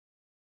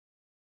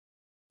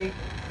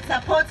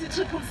support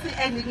Triple C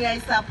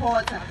and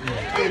support.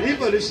 The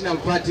revolutionary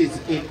parties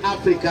in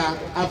Africa,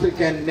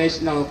 African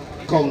National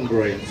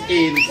Congress,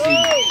 ANC.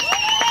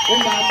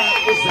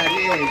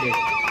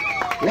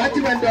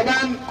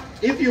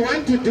 If you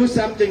want to do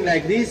something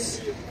like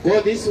this,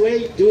 go this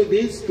way, do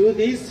this, do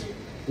this.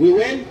 We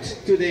went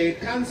to the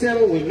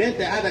council, we met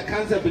the other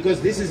council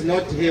because this is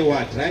not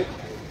Hayward, right?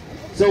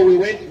 So we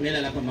went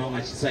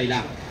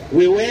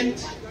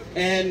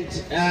and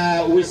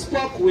we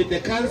spoke with the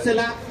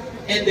councillor,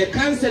 and the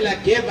councillor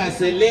gave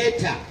us a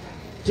letter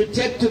to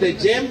take to the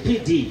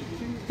JMPD.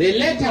 The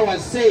letter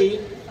was saying,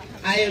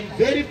 I am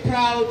very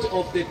proud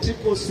of the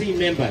Triple C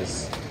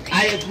members.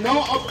 I have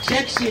no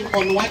objection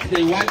on what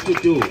they want to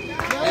do,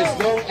 as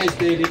long as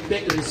they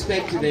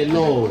respect the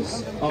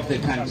laws of the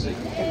country.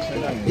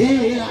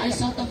 Hey,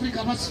 South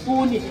Africa was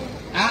phony.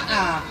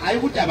 I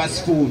would have a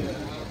spoon.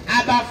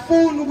 A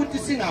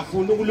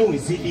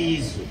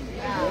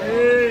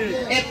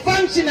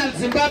functional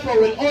Zimbabwe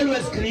will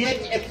always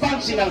create a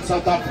functional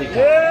South Africa.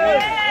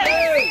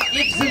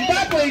 If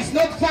Zimbabwe is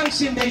not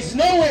functioning, there is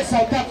no way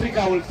South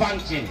Africa will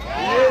function.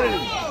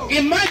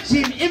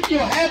 Imagine if you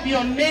have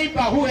your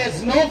neighbor who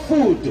has no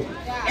food,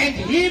 and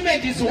him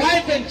and his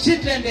wife and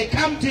children, they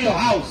come to your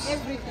house.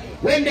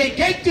 When they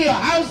get to your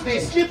house, they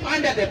sleep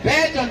under the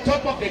bed on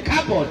top of the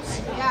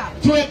cupboards,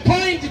 to a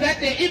point that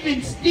they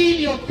even steal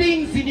your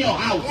things in your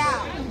house.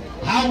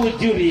 How would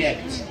you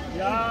react?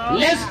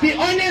 Let's be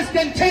honest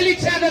and tell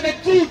each other the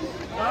truth.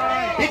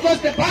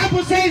 Because the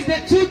Bible says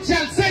the truth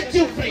shall set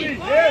you free.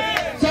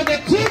 So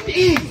the truth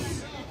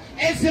is,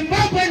 a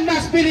Zimbabwean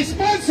must be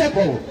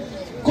responsible.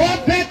 Go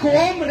back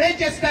home,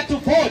 register to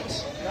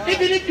vote.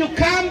 Even if you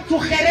come to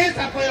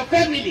Gereza for your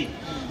family,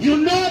 you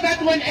know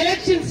that when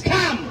elections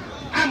come,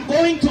 I'm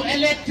going to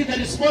elect the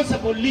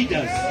responsible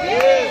leaders.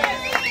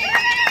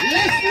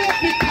 Let's not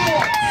be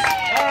cowards.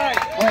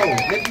 Oh,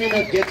 let me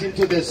not get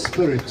into the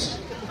spirit.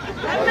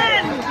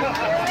 Amen.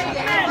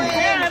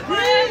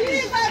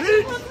 Viva!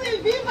 Viva!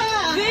 Viva!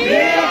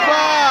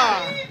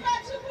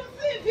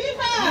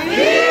 Viva!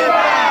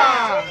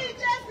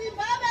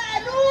 Viva!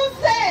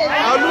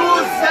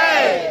 Aluse!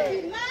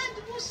 Demand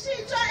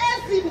kushintsha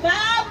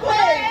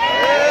eZimbabwe.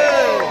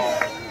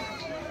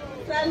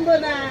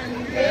 Sanibonani.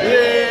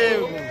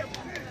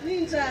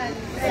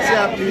 Ninjani?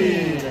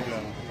 Siyaphila.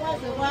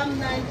 Kwaze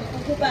kwamnandi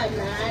ukuba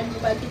nani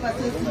bantu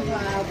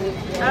baseZimbabwe.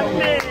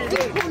 Amen.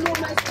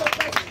 Sikhuluma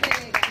siqoqeka.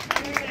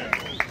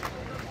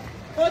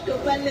 Kodwa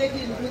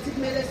kubalekile ukuthi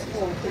kumele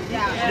sivote.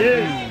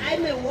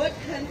 I'm a ward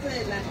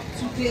councillor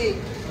today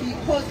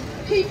because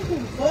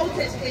people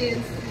voted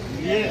ANC.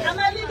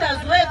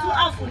 Ama-leaders wethu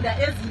afunda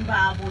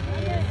eZimbabwe.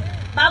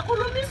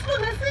 Bakhuluma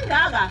isifundo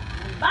esingaka,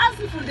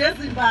 basifunda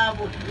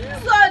eZimbabwe.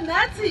 So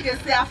nathi-ke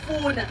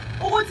siyafuna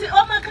ukuthi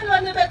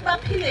omakhelwane bethu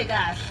baphile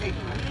kahle.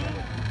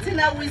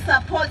 Thina we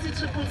support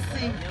i-Triple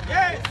C.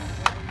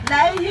 La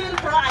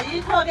i-Hillbrow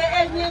ayikho-ke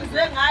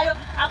enyenziwe ngayo,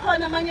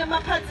 akhona amanye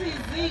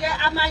ama-parties-ke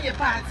amanye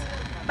party.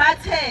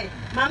 Bathe,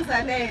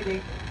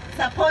 Mamzanele,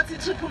 support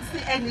i-Triple C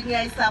and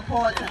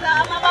ngiyayisupport.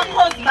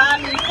 Abakhozi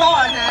bami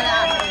khona la.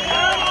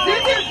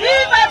 Sithi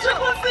viva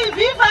Triple C,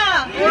 viva!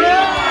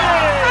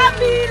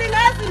 Phambili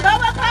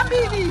ngaZimbabwe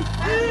phambili.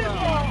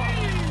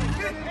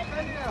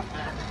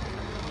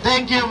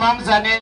 Thank you, Mamzanele.